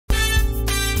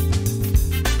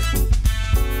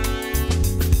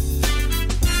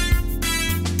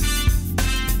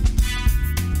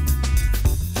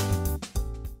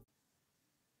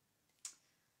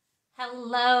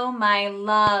Hello, my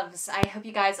loves. I hope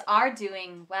you guys are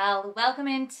doing well. Welcome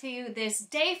into this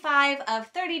day 5 of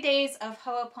 30 days of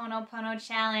Ho'oponopono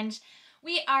challenge.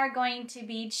 We are going to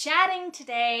be chatting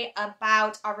today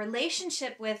about our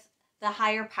relationship with the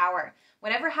higher power.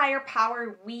 Whatever higher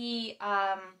power we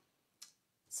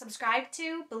subscribe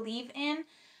to, believe in,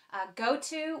 go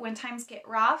to when times get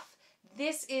rough,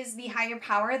 this is the higher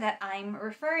power that I'm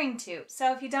referring to.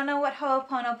 So if you don't know what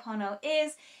Ho'oponopono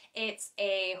is, it's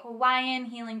a Hawaiian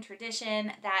healing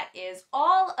tradition that is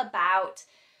all about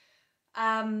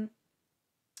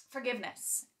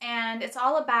forgiveness. And it's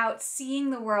all about seeing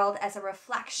the world as a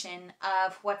reflection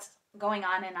of what's going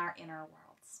on in our inner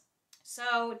worlds.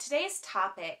 So today's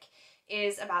topic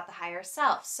is about the higher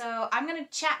self. So I'm going to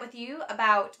chat with you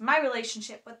about my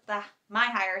relationship with my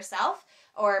higher self,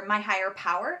 or my higher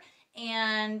power,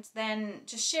 and then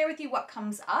just share with you what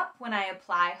comes up when I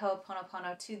apply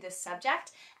Ho'oponopono to this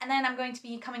subject. And then I'm going to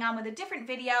be coming on with a different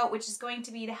video, which is going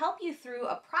to be to help you through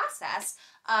a process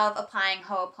of applying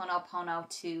Ho'oponopono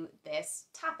to this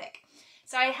topic.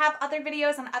 So I have other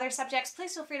videos on other subjects.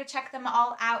 Please feel free to check them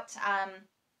all out.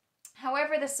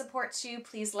 However this supports you,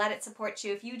 please let it support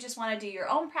you. If you just want to do your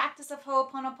own practice of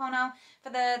Ho'oponopono for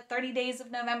the 30 days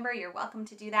of November, you're welcome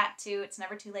to do that too. It's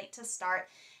never too late to start.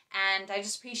 And I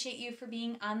just appreciate you for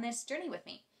being on this journey with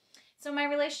me. So my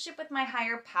relationship with my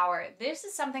higher power, this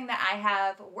is something that I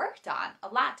have worked on a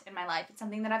lot in my life. It's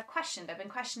something that I've questioned. I've been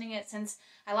questioning it since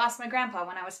I lost my grandpa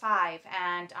when I was 5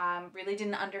 and really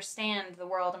didn't understand the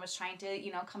world and was trying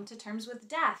to, come to terms with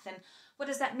death and what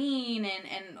does that mean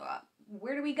and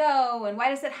where do we go and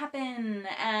why does it happen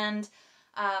and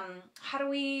how do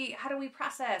we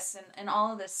process and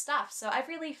all of this stuff. So I've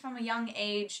really from a young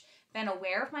age been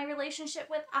aware of my relationship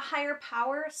with a higher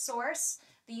power source,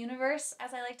 the universe,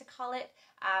 as I like to call it.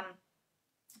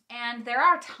 And there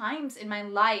are times in my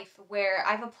life where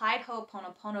I've applied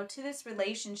Ho'oponopono to this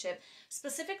relationship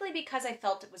specifically because I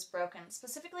felt it was broken,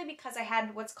 specifically because I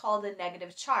had what's called a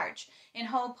negative charge. In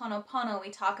Ho'oponopono, we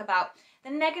talk about the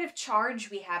negative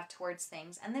charge we have towards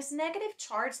things. And this negative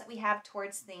charge that we have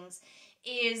towards things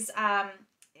is,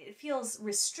 it feels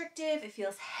restrictive, it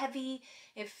feels heavy,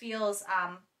 it feels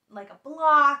like a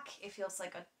block, it feels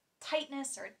like a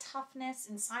tightness or a toughness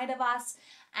inside of us.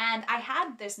 And I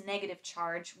had this negative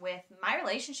charge with my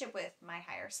relationship with my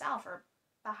higher self or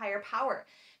the higher power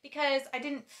because I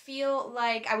didn't feel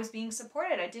like I was being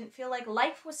supported. I didn't feel like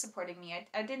life was supporting me.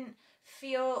 I didn't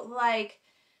feel like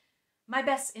my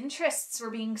best interests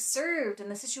were being served in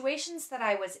the situations that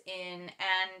I was in.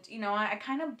 And, I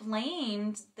kind of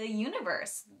blamed the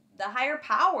universe, the higher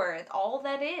power, all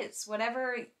that is,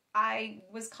 whatever I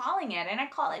was calling it, and I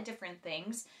call it different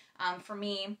things. For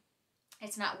me,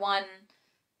 it's not one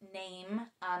name,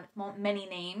 many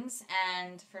names,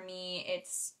 and for me,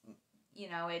 it's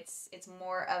it's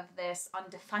more of this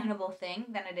undefinable thing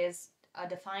than it is a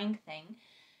defined thing.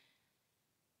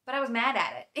 But I was mad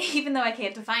at it, even though I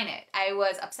can't define it. I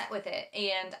was upset with it,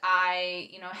 and I,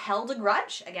 held a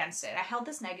grudge against it. I held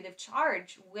this negative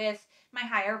charge with my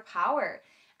higher power.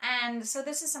 And so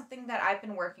this is something that I've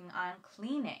been working on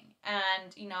cleaning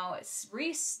and, it's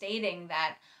restating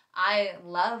that I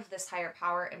love this higher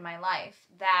power in my life,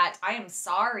 that I am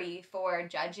sorry for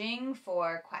judging,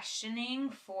 for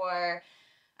questioning, for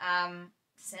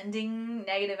sending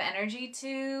negative energy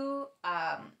to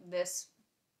this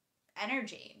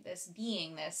energy, this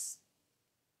being, this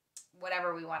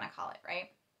whatever we want to call it, right?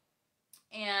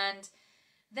 And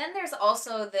then there's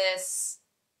also this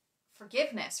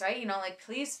forgiveness, right?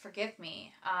 Please forgive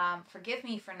me. Forgive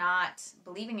me for not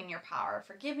believing in your power.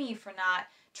 Forgive me for not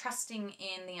trusting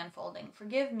in the unfolding.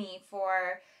 Forgive me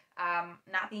for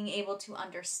not being able to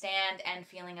understand and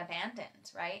feeling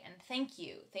abandoned, right? And thank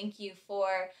you. Thank you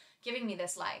for giving me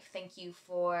this life. Thank you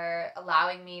for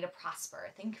allowing me to prosper.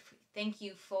 Thank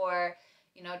you for,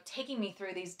 taking me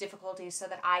through these difficulties so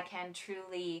that I can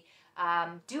truly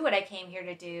do what I came here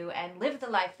to do and live the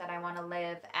life that I want to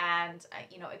live and,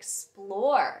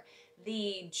 explore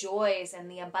the joys and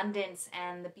the abundance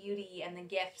and the beauty and the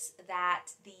gifts that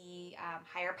the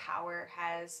higher power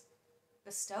has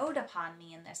bestowed upon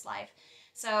me in this life.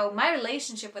 So my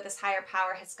relationship with this higher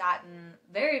power has gotten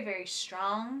very, very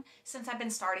strong since I've been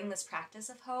starting this practice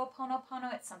of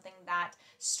Ho'oponopono. It's something that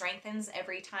strengthens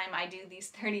every time I do these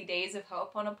 30 days of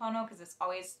Ho'oponopono because it's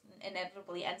always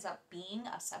inevitably ends up being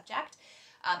a subject,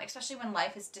 especially when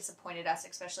life has disappointed us,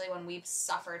 especially when we've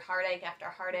suffered heartache after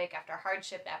heartache after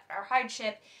hardship after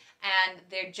hardship, and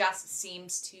there just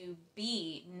seems to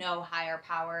be no higher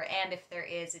power, and if there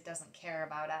is, it doesn't care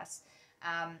about us.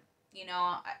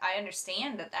 I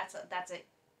understand that that's a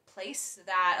place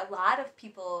that a lot of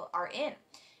people are in.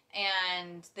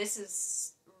 And this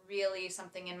is really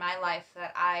something in my life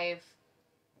that I've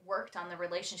worked on the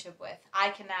relationship with. I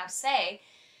can now say,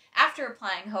 after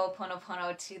applying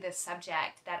Ho'oponopono to this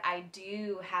subject, that I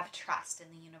do have trust in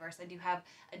the universe. I do have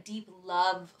a deep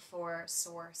love for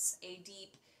Source, a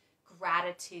deep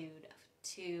gratitude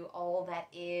to all that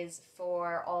is,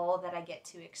 for all that I get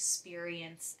to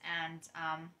experience. And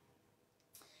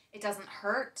it doesn't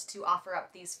hurt to offer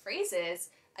up these phrases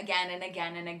again and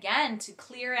again and again to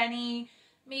clear any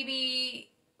maybe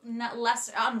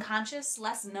less unconscious,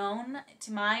 less known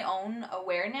to my own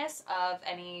awareness of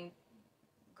any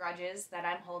grudges that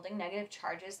I'm holding, negative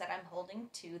charges that I'm holding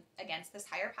against this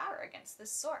higher power, against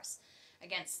this source,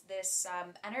 against this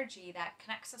energy that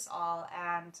connects us all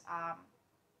and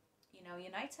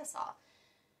unites us all.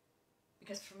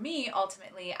 Because for me,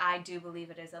 ultimately, I do believe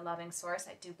it is a loving source.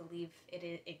 I do believe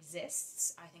it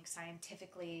exists. I think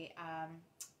scientifically,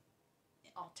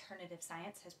 alternative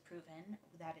science has proven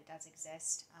that it does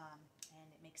exist, and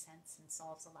it makes sense and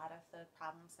solves a lot of the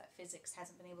problems that physics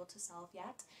hasn't been able to solve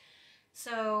yet.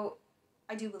 So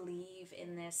I do believe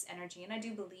in this energy, and I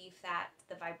do believe that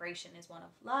the vibration is one of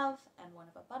love and one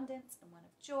of abundance and one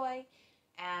of joy.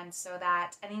 And so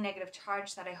that any negative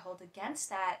charge that I hold against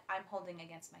that, I'm holding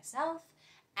against myself,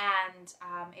 and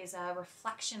is a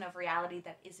reflection of reality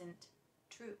that isn't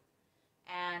true.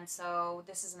 And so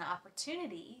this is an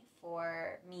opportunity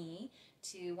for me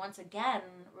to once again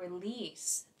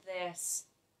release this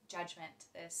judgment,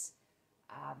 this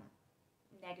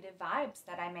negative vibes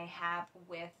that I may have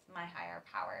with my higher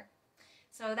power.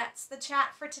 So that's the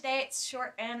chat for today. It's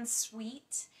short and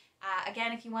sweet.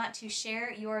 Again, if you want to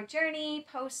share your journey,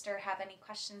 post, or have any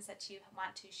questions that you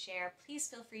want to share, please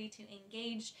feel free to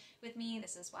engage with me.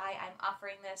 This is why I'm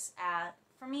offering this.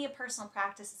 For me, a personal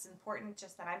practice is important,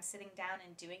 just that I'm sitting down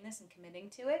and doing this and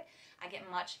committing to it. I get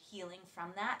much healing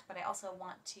from that, but I also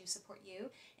want to support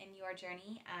you in your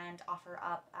journey and offer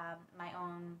up my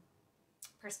own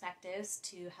perspectives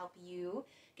to help you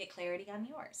get clarity on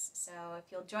yours. So if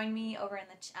you'll join me over in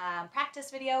the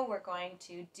practice video, we're going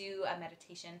to do a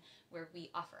meditation where we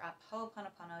offer up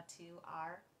Ho'oponopono to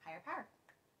our higher power.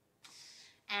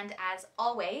 And as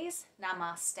always,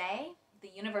 Namaste. The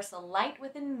universal light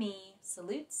within me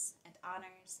salutes and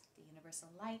honors the universal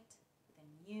light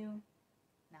within you.